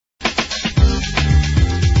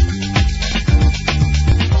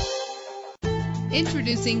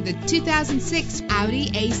Introducing the 2006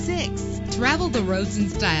 Audi A6. Travel the roads in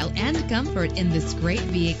style and comfort in this great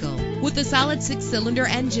vehicle. With a solid 6-cylinder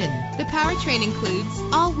engine, the powertrain includes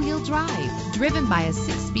all-wheel drive, driven by a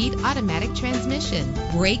 6-speed automatic transmission.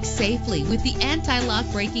 Brake safely with the anti-lock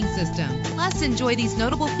braking system. Plus, enjoy these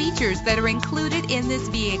notable features that are included in this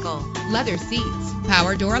vehicle: leather seats,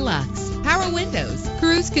 power door locks, power windows,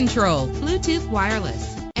 cruise control, Bluetooth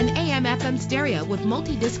wireless, an AM/FM stereo with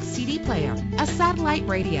multi-disc CD player, a satellite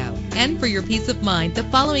radio. And for your peace of mind, the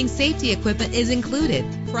following safety equipment is included: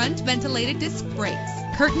 front ventilated disc brakes,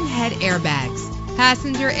 curtain head airbags,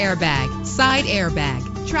 passenger airbag, side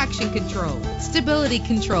airbag, traction control, stability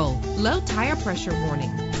control, low tire pressure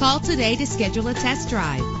warning. Call today to schedule a test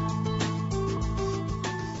drive.